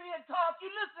patriot talk? You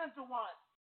listen to one.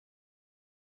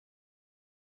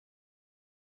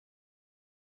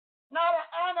 Not an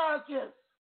anarchist.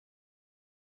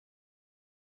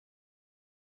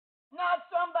 Not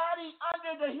somebody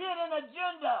under the hidden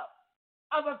agenda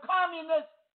of a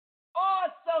communist or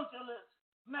socialist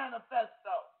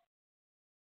manifesto.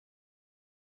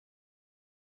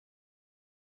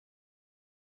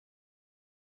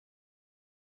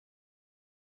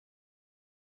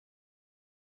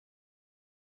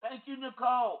 Thank you,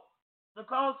 Nicole.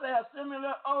 Nicole said a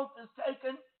similar oath is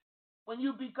taken when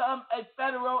you become a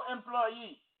federal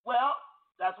employee. Well,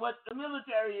 that's what the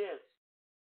military is.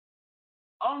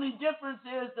 Only difference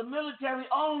is the military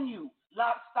own you,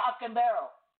 lock, stock, and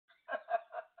barrel.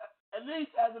 At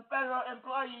least as a federal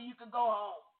employee, you can go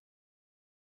home.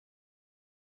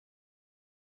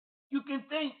 You can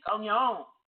think on your own.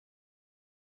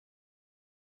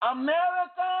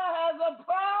 America has a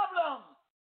problem.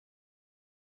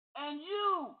 And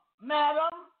you,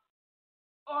 madam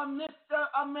or Mr.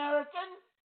 American,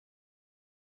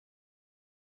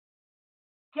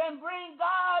 can bring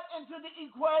God into the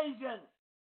equation.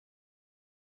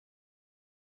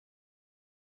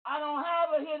 I don't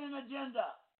have a hidden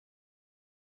agenda.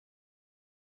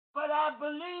 But I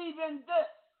believe in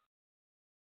this.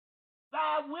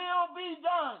 Thy will be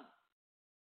done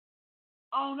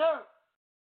on earth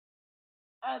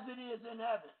as it is in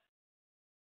heaven.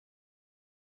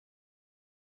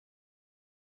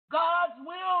 God's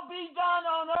will be done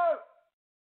on earth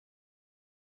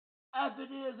as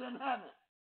it is in heaven.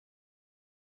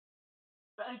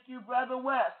 Thank you, Brother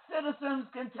West. Citizens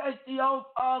can take the oath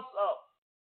also.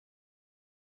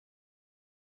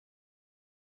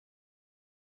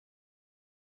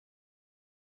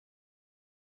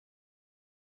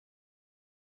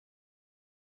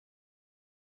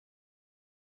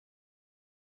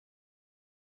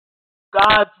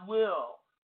 God's will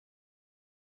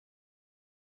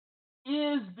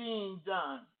is being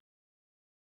done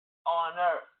on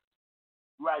earth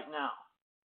right now.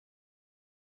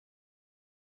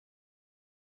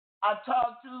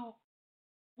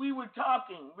 We were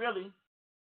talking, really,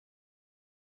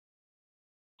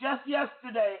 just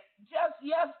yesterday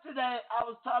I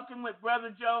was talking with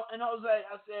Brother Joe and Jose.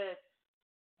 I said,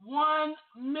 1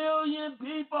 million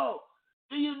people.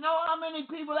 Do you know how many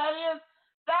people that is?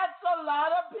 That's a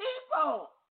lot of people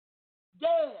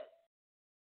dead.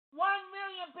 1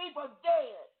 million people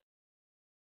dead.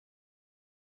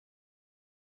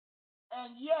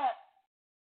 And yet,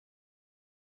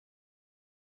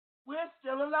 we're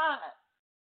still alive.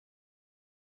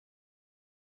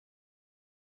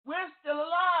 We're still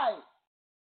alive.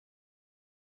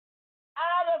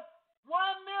 Out of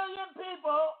 1 million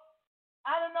people,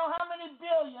 I don't know how many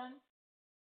billion,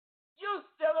 you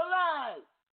still alive.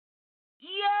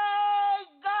 Yay,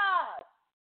 God!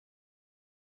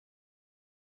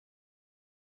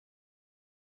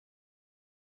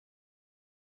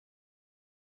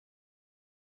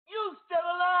 You still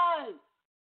alive.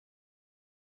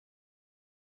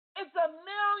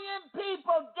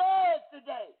 people dead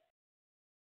today.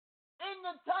 In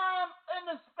the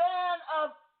span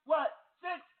of what,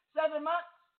 6-7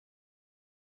 months?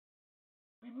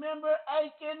 Remember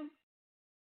Achan?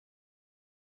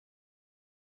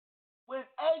 When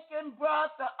Achan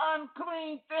brought the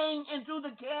unclean thing into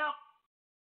the camp?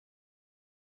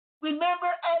 Remember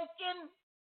Achan?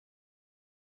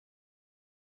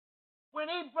 When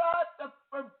he brought the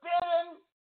forbidden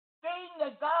thing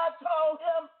that God told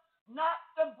him not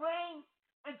to bring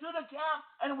into the camp,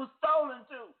 and it was stolen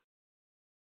too.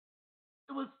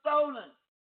 It was stolen.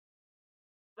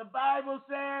 The Bible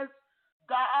says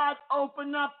God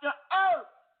opened up the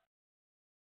earth,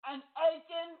 and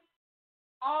Achan,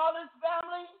 all his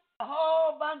family, a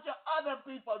whole bunch of other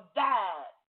people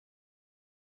died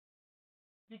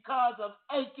because of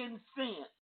Achan's sin.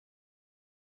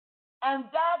 And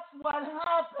that's what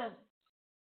happened.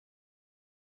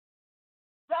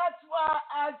 That's why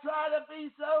I try to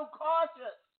be so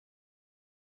cautious.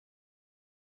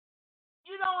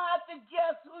 You don't have to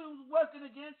guess who's working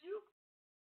against you.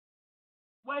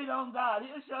 Wait on God.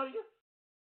 He'll show you.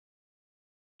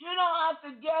 You don't have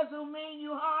to guess who mean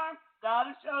you harm. God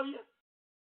will show you.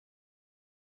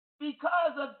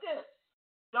 Because of this,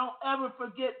 don't ever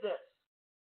forget this.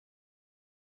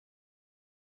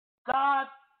 God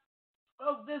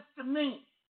spoke this to me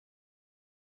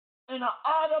in an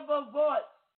audible voice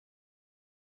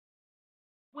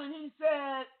when he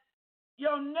said,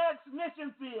 your next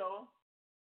mission field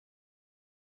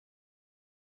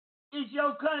is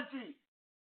your country.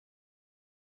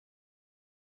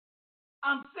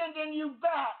 I'm sending you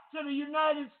back to the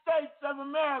United States of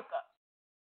America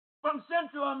from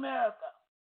Central America.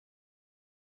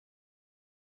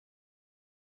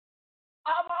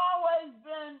 I've always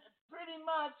been pretty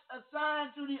much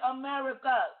assigned to the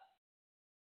Americas,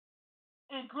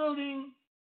 including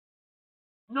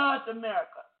North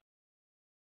America.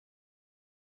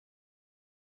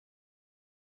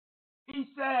 He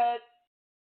said,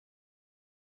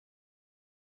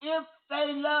 if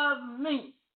they love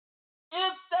me,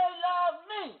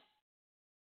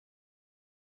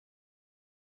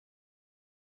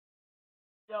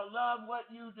 they'll love what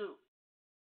you do.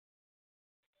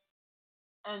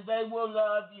 And they will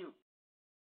love you.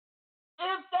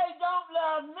 If they don't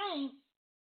love me,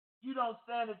 you don't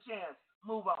stand a chance.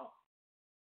 Move on.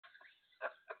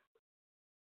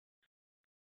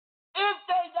 If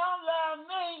they don't love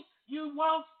me, you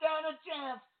won't stand a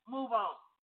chance. Move on.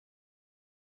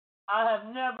 I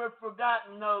have never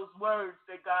forgotten those words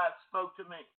that God spoke to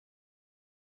me.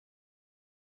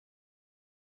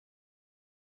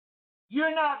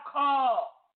 You're not called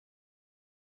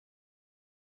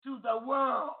to the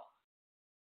world,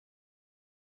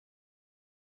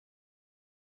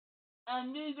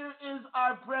 and neither is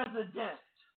our president.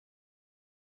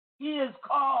 He is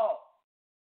called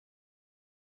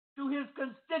to his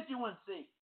constituency,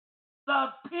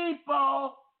 the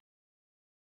people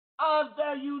of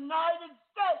the United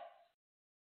States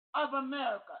of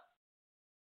America.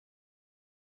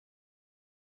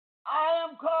 I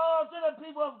am called to the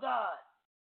people of God.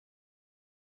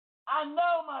 I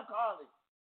know my calling.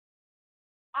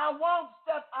 I won't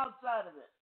step outside of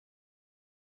it.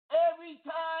 Every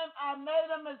time I made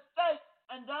a mistake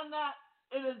and done that,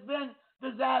 it has been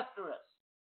disastrous.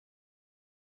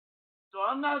 So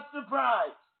I'm not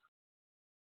surprised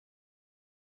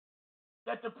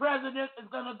that the president is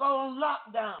going to go on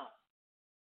lockdown.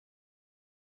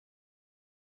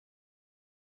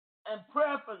 And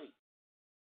prayerfully,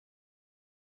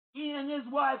 he and his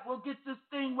wife will get this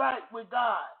thing right with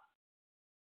God.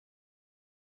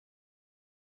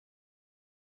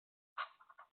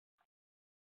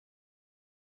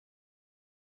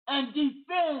 And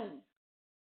defend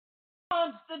the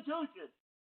Constitution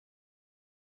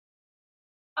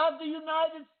of the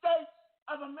United States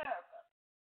of America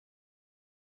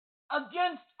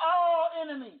against all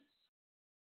enemies,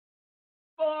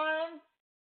 foreign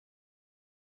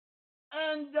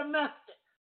and domestic.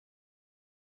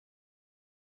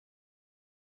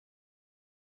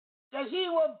 That he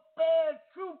will bear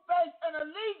true faith and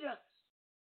allegiance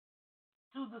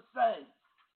to the same.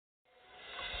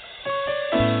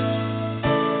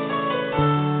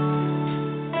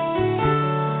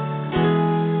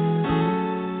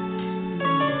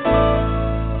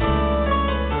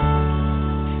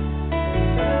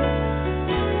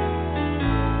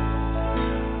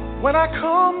 When I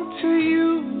come to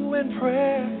you in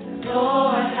prayer,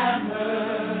 Lord have mercy.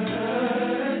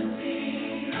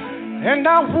 and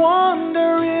I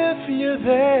wonder if you're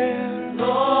there,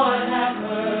 Lord have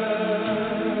mercy.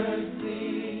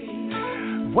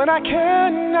 when I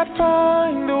cannot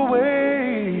find a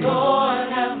way, Lord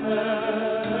have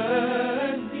mercy.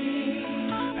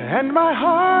 and my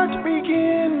heart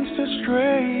begins to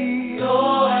stray.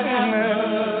 Lord, have mercy.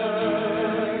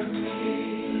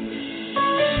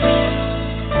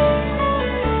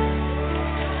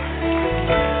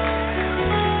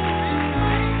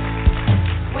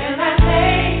 When I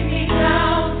lay me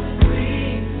down to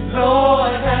sleep,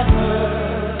 Lord, have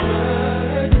mercy.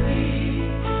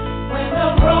 When the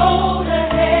road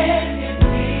ahead is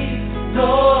deep,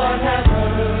 Lord, have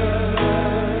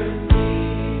mercy.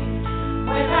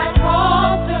 When I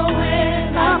falter,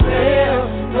 when I fail,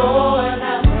 Lord,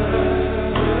 have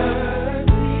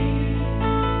mercy.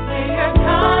 May your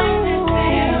kindness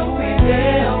still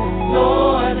prevail,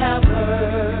 Lord, have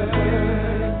mercy.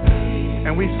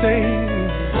 And we sing.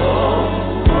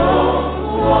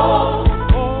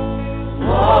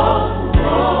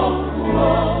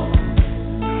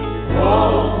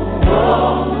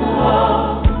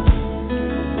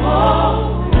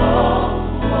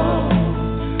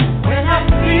 When I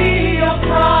see your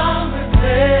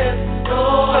promises,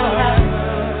 Lord, have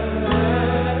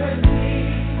mercy.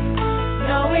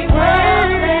 Knowing well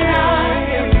that I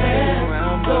am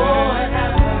blessed, Lord,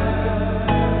 have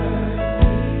mercy.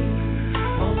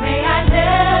 Oh, may I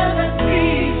never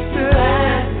cease to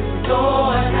ask,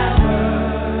 Lord, have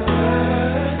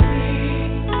mercy.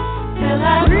 Till I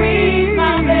breathe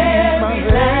my very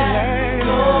last,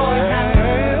 Lord, have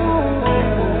mercy.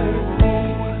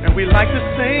 And we like to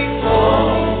sing.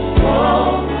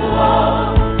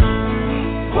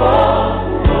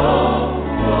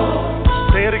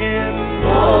 Say it again.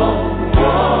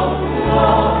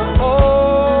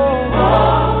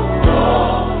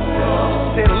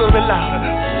 Say it a little bit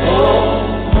louder.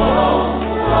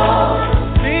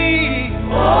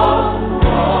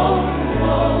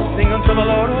 Sing unto the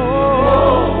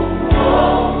Lord.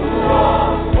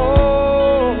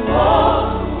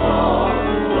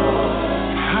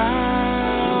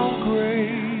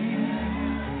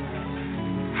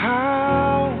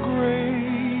 How great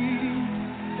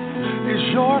is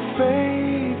your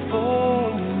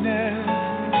faithfulness,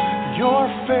 your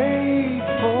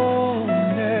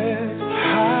faithfulness.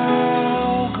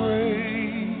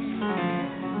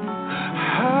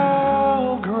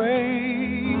 How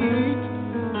great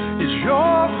is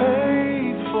your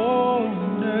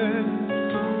faithfulness,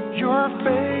 your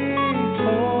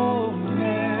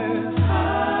faithfulness.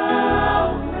 How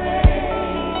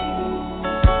great,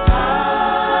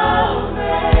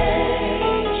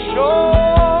 Your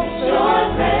your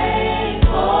faithfulness.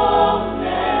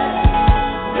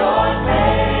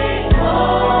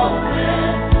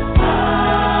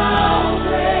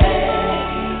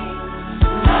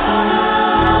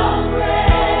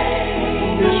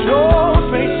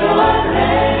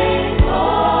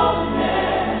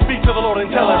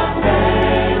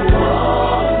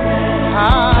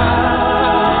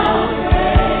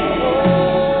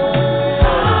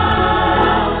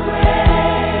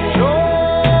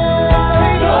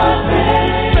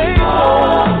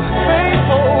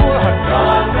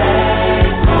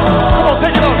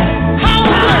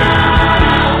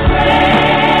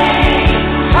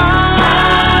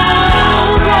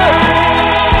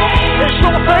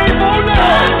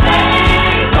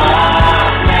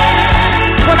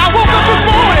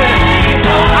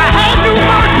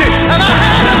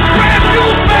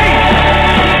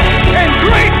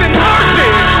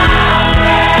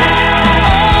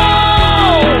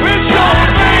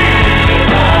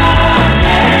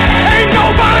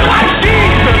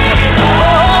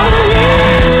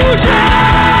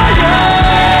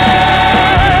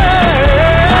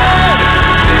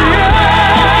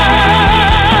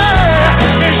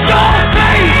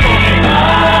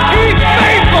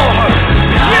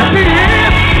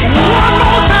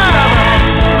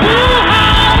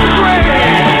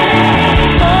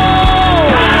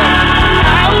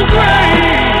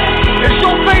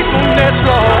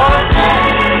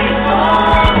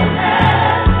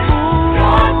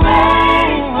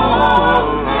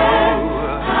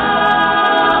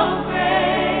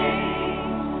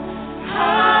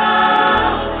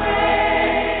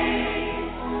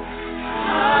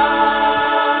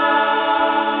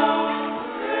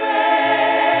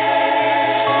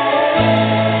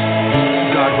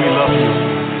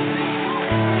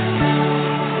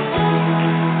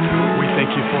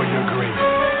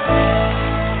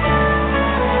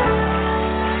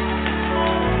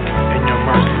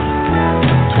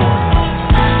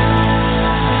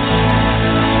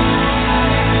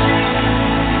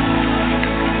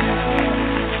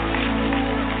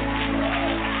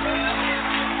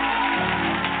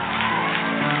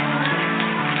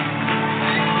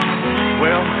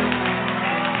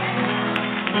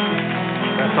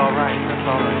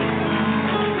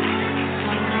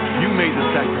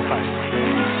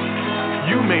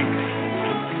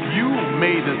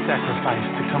 made the sacrifice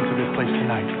to come to this place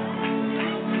tonight,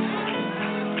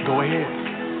 go ahead.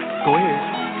 Go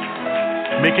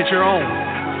ahead. Make it your own.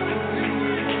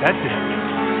 That's it.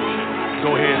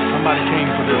 Go ahead. Somebody came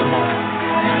for this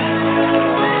moment.